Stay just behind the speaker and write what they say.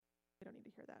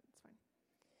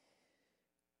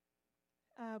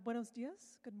Buenos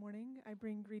dias, good morning. I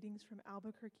bring greetings from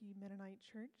Albuquerque Mennonite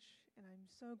Church, and I'm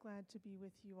so glad to be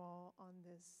with you all on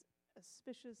this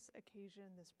auspicious occasion,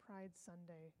 this Pride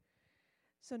Sunday.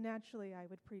 So naturally, I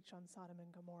would preach on Sodom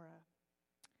and Gomorrah.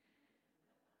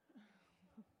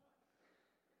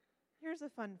 Here's a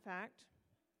fun fact.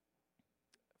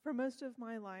 For most of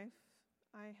my life,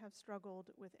 I have struggled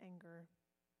with anger.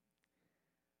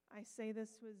 I say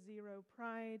this with zero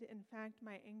pride. In fact,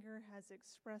 my anger has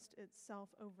expressed itself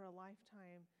over a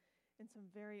lifetime in some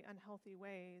very unhealthy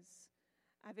ways.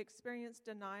 I've experienced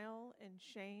denial and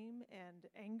shame and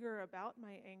anger about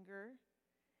my anger.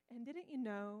 And didn't you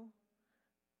know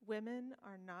women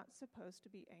are not supposed to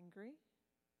be angry?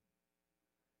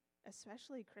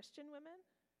 Especially Christian women?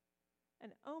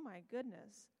 And oh my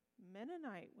goodness,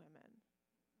 Mennonite women.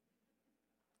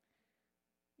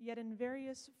 Yet in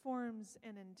various forms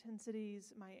and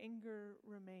intensities, my anger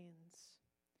remains.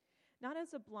 Not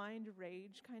as a blind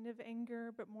rage kind of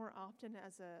anger, but more often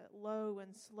as a low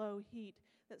and slow heat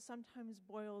that sometimes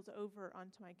boils over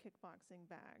onto my kickboxing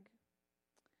bag.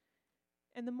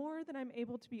 And the more that I'm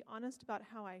able to be honest about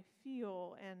how I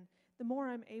feel, and the more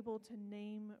I'm able to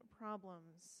name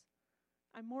problems,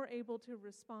 I'm more able to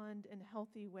respond in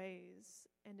healthy ways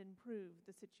and improve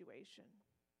the situation.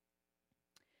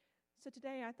 So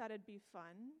today I thought it'd be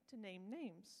fun to name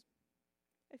names.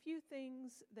 A few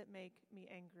things that make me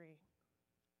angry.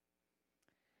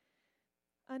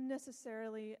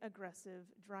 Unnecessarily aggressive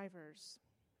drivers.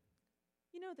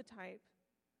 You know the type.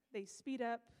 They speed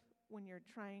up when you're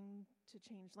trying to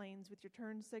change lanes with your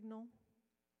turn signal.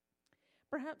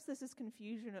 Perhaps this is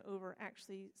confusion over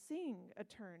actually seeing a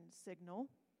turn signal.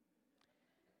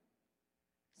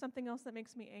 Something else that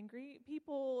makes me angry,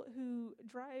 people who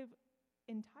drive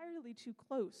entirely too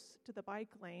close to the bike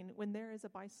lane when there is a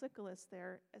bicyclist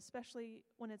there, especially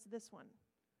when it's this one.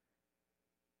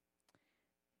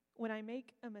 When I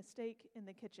make a mistake in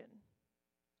the kitchen,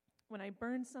 when I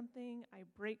burn something, I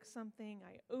break something,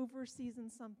 I over-season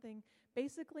something,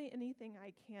 basically anything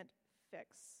I can't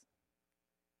fix,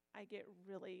 I get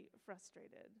really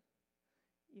frustrated.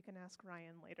 You can ask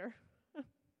Ryan later.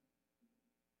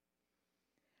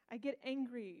 I get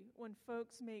angry when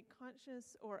folks make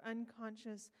conscious or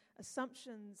unconscious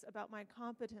assumptions about my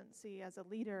competency as a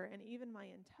leader and even my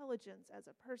intelligence as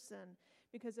a person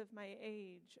because of my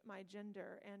age, my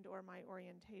gender, and or my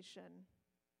orientation.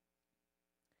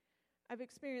 I've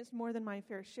experienced more than my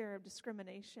fair share of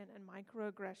discrimination and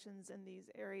microaggressions in these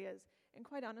areas, and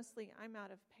quite honestly, I'm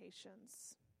out of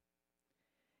patience.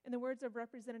 In the words of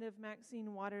Representative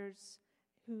Maxine Waters,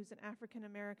 who's an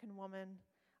African-American woman,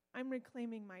 I'm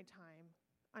reclaiming my time.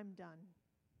 I'm done.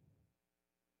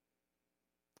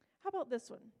 How about this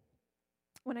one?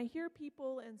 When I hear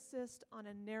people insist on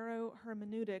a narrow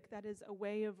hermeneutic, that is a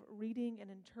way of reading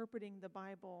and interpreting the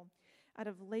Bible out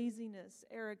of laziness,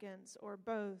 arrogance, or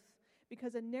both,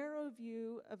 because a narrow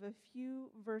view of a few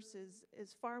verses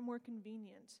is far more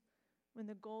convenient when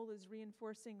the goal is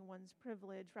reinforcing one's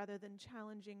privilege rather than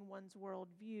challenging one's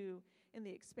worldview in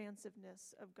the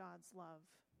expansiveness of God's love.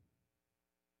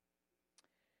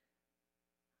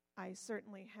 I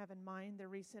certainly have in mind the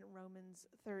recent Romans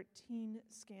 13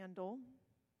 scandal.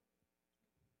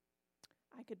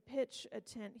 I could pitch a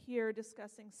tent here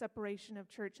discussing separation of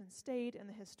church and state and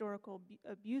the historical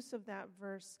abuse of that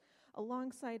verse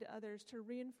alongside others to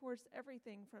reinforce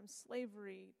everything from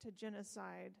slavery to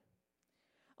genocide.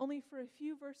 Only for a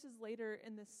few verses later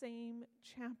in the same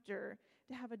chapter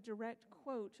to have a direct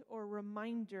quote or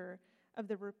reminder of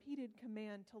the repeated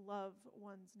command to love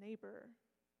one's neighbor.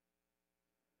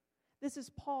 This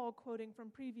is Paul quoting from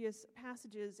previous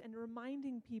passages and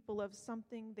reminding people of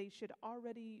something they should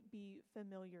already be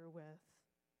familiar with,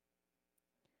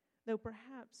 though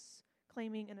perhaps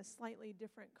claiming in a slightly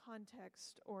different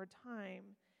context or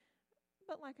time.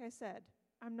 But like I said,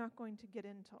 I'm not going to get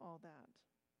into all that.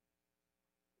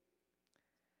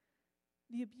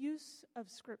 The abuse of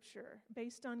Scripture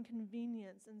based on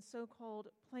convenience and so-called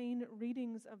plain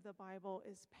readings of the Bible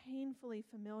is painfully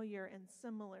familiar and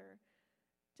similar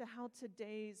to how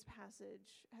today's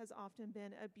passage has often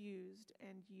been abused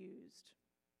and used.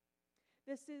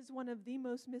 This is one of the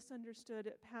most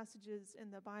misunderstood passages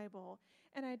in the Bible,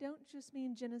 and I don't just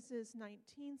mean Genesis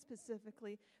 19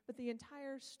 specifically, but the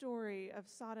entire story of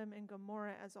Sodom and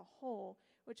Gomorrah as a whole,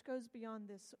 which goes beyond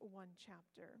this one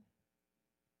chapter.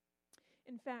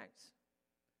 In fact,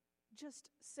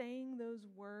 just saying those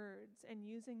words and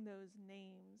using those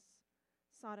names,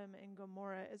 Sodom and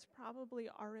Gomorrah, is probably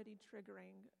already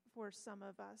triggering for some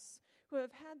of us who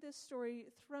have had this story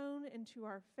thrown into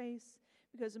our face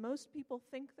because most people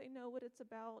think they know what it's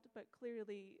about, but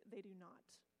clearly they do not.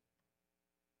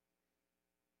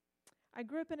 I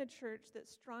grew up in a church that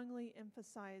strongly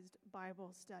emphasized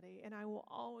Bible study, and I will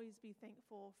always be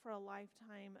thankful for a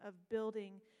lifetime of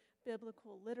building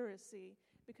biblical literacy,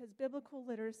 because biblical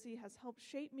literacy has helped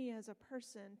shape me as a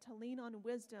person to lean on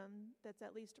wisdom that's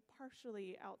at least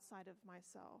partially outside of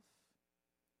myself.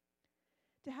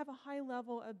 To have a high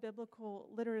level of biblical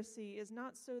literacy is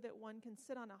not so that one can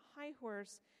sit on a high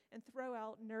horse and throw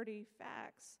out nerdy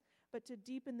facts, but to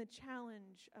deepen the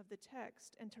challenge of the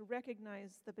text and to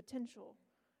recognize the potential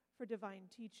for divine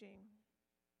teaching.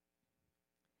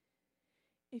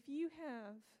 If you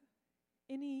have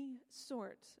any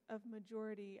sort of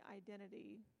majority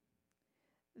identity,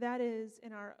 that is,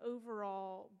 in our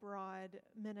overall broad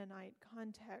Mennonite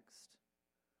context,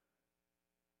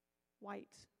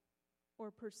 white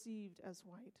or perceived as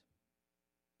white,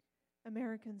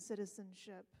 American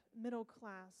citizenship, middle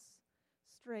class,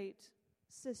 straight,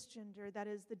 cisgender, that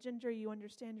is, the gender you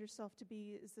understand yourself to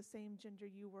be is the same gender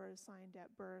you were assigned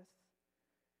at birth,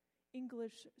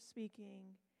 English speaking,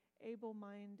 able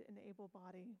mind and able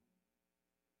body.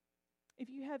 If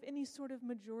you have any sort of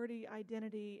majority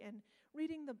identity and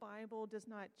reading the Bible does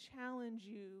not challenge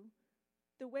you,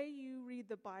 the way you read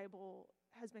the Bible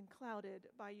has been clouded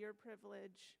by your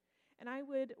privilege, and I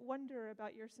would wonder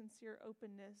about your sincere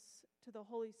openness to the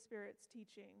Holy Spirit's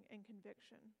teaching and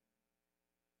conviction.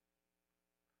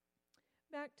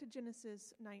 Back to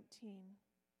Genesis 19.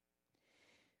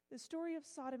 The story of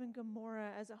Sodom and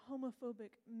Gomorrah as a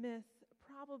homophobic myth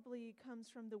probably comes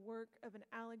from the work of an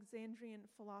Alexandrian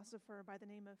philosopher by the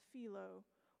name of Philo,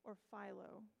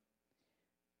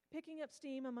 picking up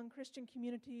steam among Christian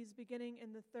communities beginning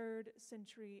in the 3rd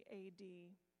century AD.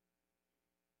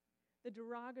 The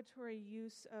derogatory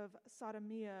use of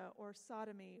sodomia or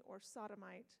sodomy or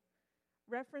sodomite,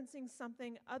 referencing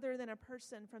something other than a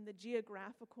person from the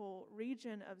geographical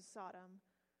region of Sodom,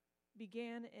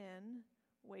 began in,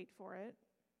 wait for it,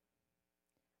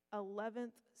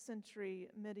 11th century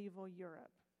medieval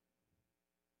Europe.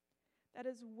 That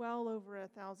is well over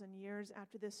 1,000 years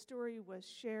after this story was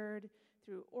shared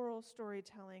through oral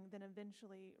storytelling, then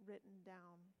eventually written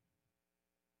down.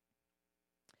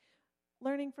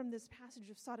 Learning from this passage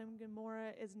of Sodom and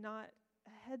Gomorrah is not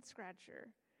a head-scratcher.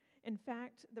 In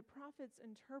fact, the prophets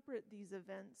interpret these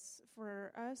events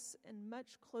for us in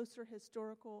much closer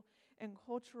historical and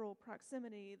cultural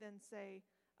proximity than, say,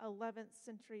 11th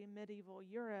century medieval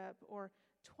Europe or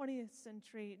 20th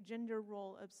century gender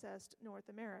role-obsessed North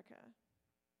America.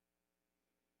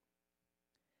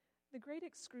 The great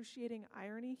excruciating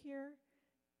irony here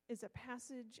is a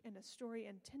passage and a story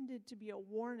intended to be a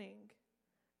warning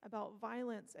about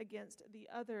violence against the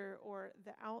other or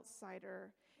the outsider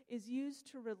is used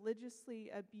to religiously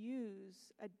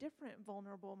abuse a different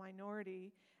vulnerable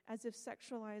minority, as if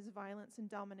sexualized violence and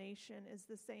domination is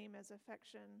the same as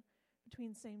affection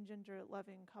between same-gender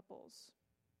loving couples.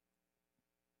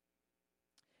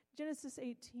 Genesis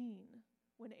 18,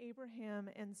 when Abraham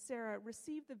and Sarah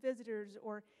receive the visitors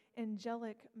or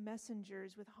angelic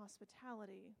messengers with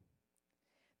hospitality.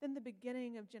 Then the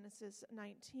beginning of Genesis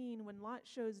 19, when Lot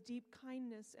shows deep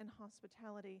kindness and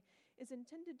hospitality, is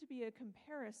intended to be a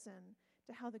comparison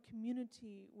to how the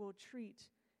community will treat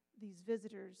these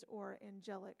visitors or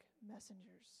angelic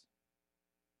messengers.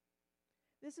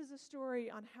 This is a story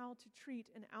on how to treat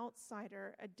an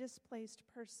outsider, a displaced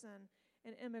person,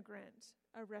 an immigrant,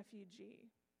 a refugee.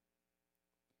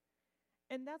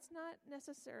 And that's not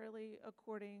necessarily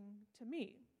according to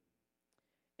me.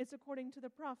 It's according to the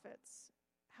prophets,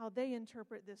 how they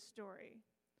interpret this story.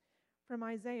 From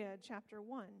Isaiah chapter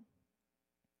 1.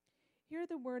 Hear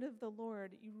the word of the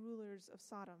Lord, you rulers of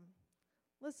Sodom.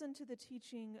 Listen to the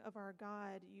teaching of our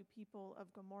God, you people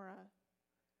of Gomorrah.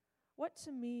 What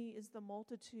to me is the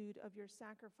multitude of your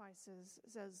sacrifices,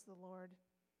 says the Lord.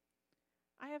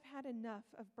 I have had enough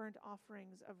of burnt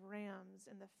offerings of rams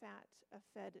and the fat of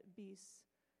fed beasts.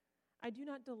 I do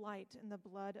not delight in the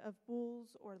blood of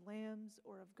bulls or lambs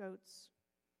or of goats.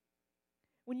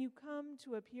 When you come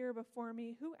to appear before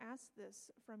me, who asked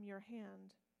this from your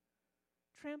hand?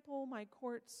 Trample my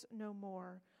courts no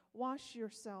more. Wash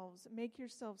yourselves, make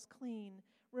yourselves clean.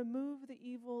 Remove the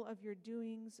evil of your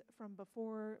doings from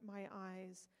before my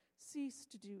eyes. Cease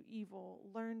to do evil,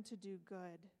 learn to do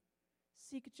good.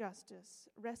 Seek justice,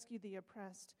 rescue the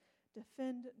oppressed,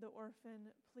 defend the orphan,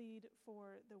 plead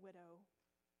for the widow.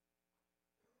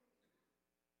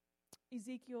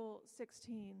 Ezekiel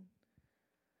 16.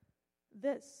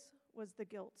 This was the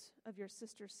guilt of your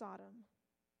sister Sodom.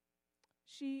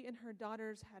 She and her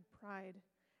daughters had pride,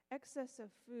 excess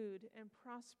of food, and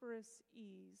prosperous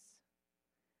ease,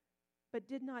 but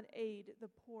did not aid the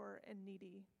poor and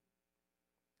needy.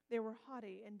 They were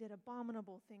haughty and did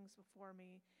abominable things before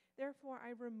me. Therefore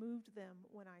I removed them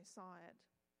when I saw it.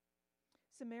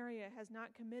 Samaria has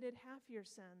not committed half your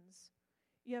sins.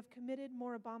 You have committed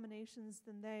more abominations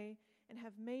than they, and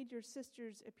have made your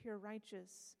sisters appear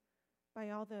righteous by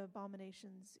all the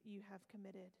abominations you have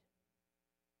committed.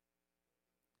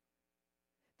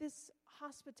 This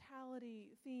hospitality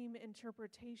theme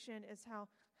interpretation is how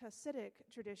Hasidic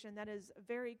tradition, that is,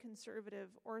 very conservative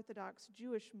Orthodox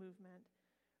Jewish movement,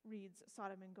 reads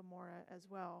Sodom and Gomorrah as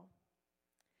well.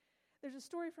 There's a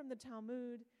story from the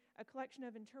Talmud, a collection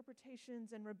of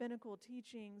interpretations and rabbinical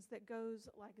teachings that goes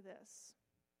like this.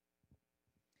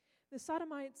 The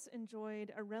Sodomites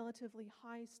enjoyed a relatively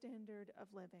high standard of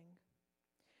living.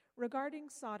 Regarding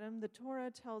Sodom, the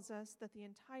Torah tells us that the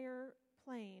entire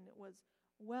plain was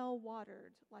well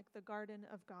watered like the garden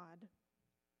of God.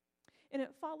 And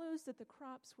it follows that the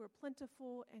crops were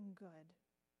plentiful and good.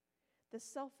 The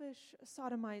selfish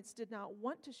Sodomites did not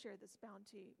want to share this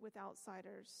bounty with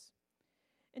outsiders.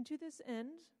 And to this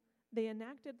end, they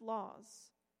enacted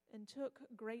laws and took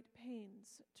great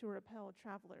pains to repel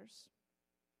travelers.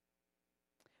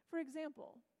 For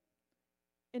example,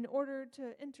 in order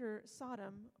to enter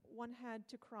Sodom, one had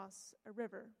to cross a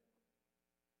river.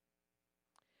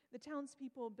 The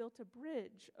townspeople built a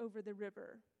bridge over the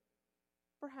river.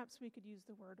 Perhaps we could use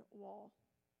the word wall.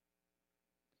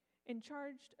 And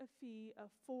charged a fee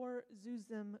of 4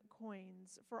 zuzim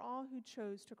coins for all who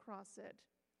chose to cross it.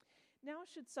 Now,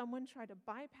 should someone try to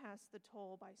bypass the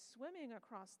toll by swimming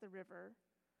across the river,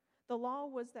 the law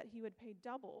was that he would pay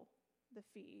double the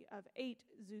fee of 8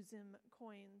 zuzim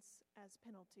coins as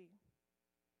penalty.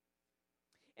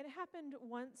 It happened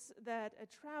once that a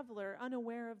traveler,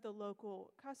 unaware of the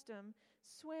local custom,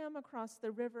 swam across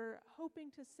the river, hoping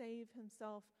to save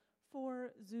himself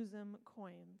 4 zuzim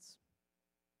coins.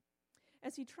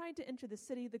 As he tried to enter the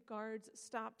city, the guards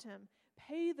stopped him.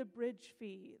 "Pay the bridge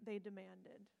fee," they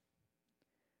demanded.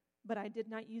 "But I did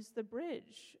not use the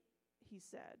bridge," he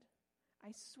said.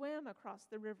 "I swam across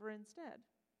the river instead."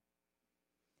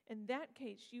 "In that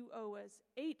case, you owe us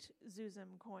 8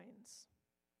 zuzim coins."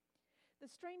 The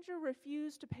stranger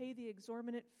refused to pay the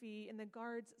exorbitant fee, and the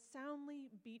guards soundly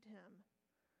beat him.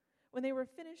 When they were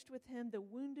finished with him, the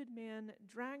wounded man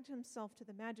dragged himself to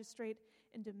the magistrate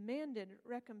and demanded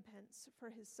recompense for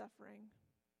his suffering.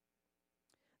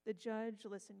 The judge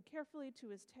listened carefully to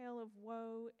his tale of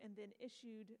woe and then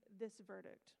issued this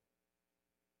verdict.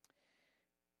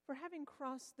 "For having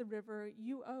crossed the river,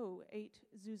 you owe 8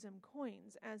 zuzim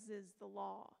coins, as is the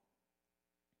law.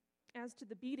 As to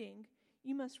the beating,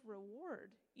 you must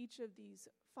reward each of these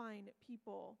fine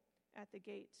people at the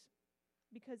gate,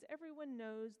 because everyone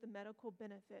knows the medical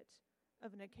benefit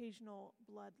of an occasional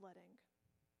bloodletting."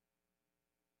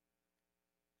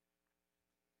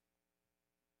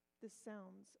 This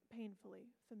sounds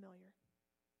painfully familiar.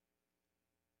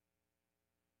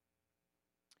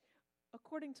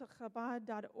 According to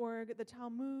Chabad.org, the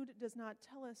Talmud does not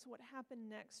tell us what happened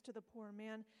next to the poor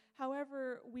man.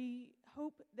 However, we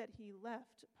hope that he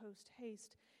left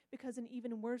post-haste, because an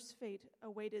even worse fate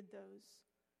awaited those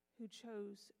who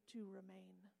chose to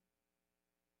remain.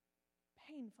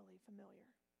 Painfully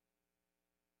familiar.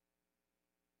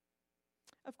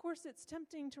 Of course, it's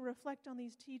tempting to reflect on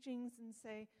these teachings and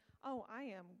say, "Oh, I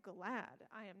am glad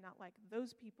I am not like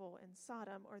those people in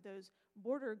Sodom or those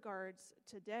border guards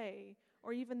today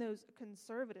or even those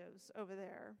conservatives over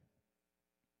there."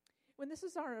 When this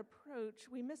is our approach,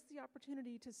 we miss the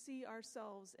opportunity to see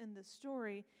ourselves in the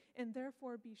story and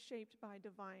therefore be shaped by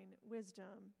divine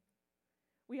wisdom.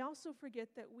 We also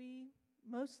forget that we,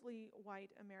 mostly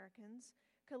white Americans,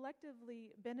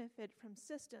 collectively benefit from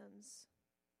systems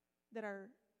that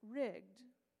are rigged,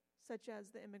 such as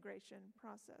the immigration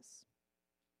process.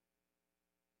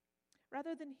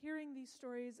 Rather than hearing these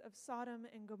stories of Sodom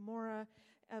and Gomorrah,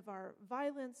 of our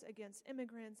violence against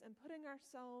immigrants, and putting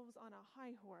ourselves on a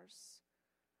high horse,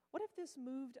 what if this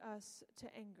moved us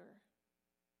to anger?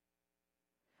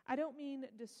 I don't mean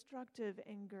destructive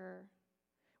anger.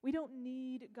 We don't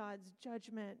need God's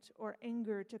judgment or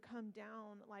anger to come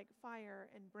down like fire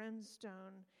and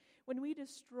brimstone. When we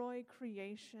destroy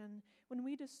creation, when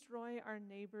we destroy our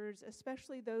neighbors,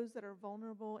 especially those that are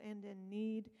vulnerable and in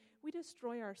need, we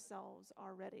destroy ourselves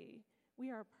already.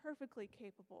 We are perfectly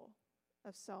capable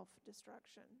of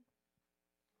self-destruction.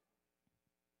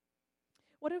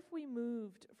 What if we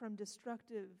moved from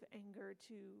destructive anger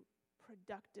to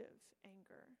productive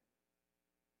anger?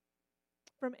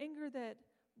 From anger that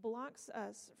blocks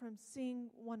us from seeing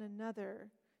one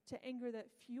another to anger that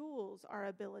fuels our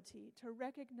ability to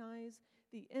recognize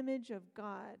the image of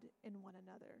God in one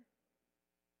another.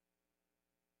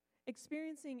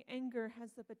 Experiencing anger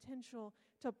has the potential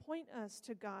to point us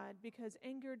to God because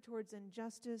anger towards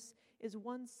injustice is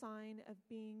one sign of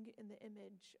being in the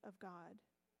image of God.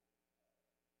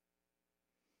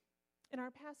 In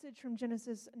our passage from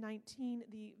Genesis 19,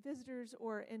 the visitors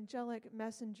or angelic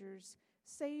messengers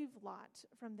save Lot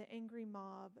from the angry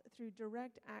mob through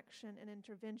direct action and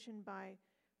intervention by,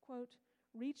 quote,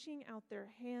 reaching out their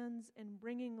hands and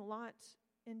bringing Lot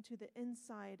into the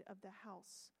inside of the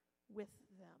house with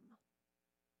them.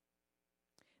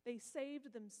 They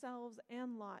saved themselves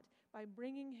and Lot by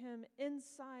bringing him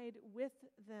inside with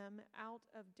them out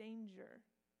of danger.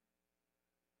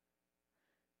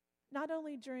 Not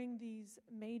only during these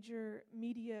major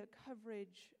media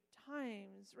coverage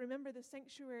times, remember the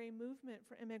sanctuary movement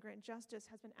for immigrant justice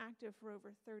has been active for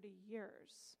over 30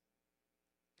 years.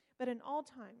 But in all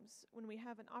times, when we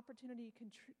have an opportunity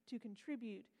to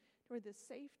contribute toward the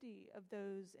safety of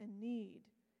those in need,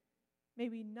 may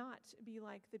we not be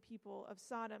like the people of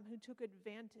Sodom who took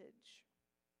advantage.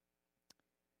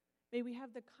 May we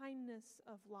have the kindness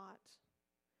of Lot,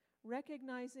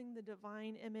 recognizing the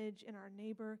divine image in our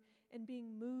neighbor and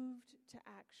being moved to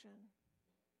action.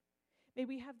 May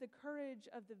we have the courage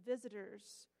of the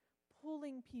visitors,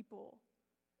 pulling people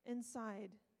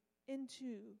inside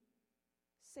into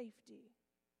safety,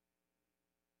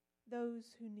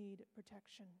 those who need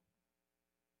protection.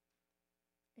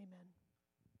 Amen.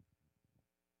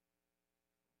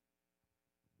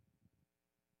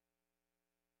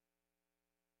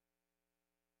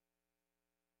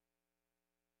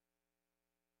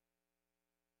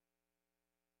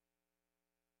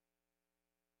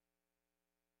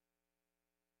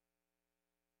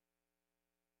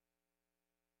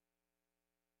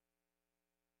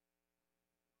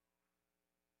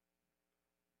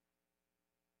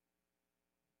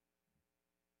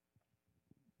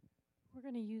 We're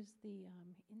going to use the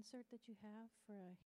insert that you have for a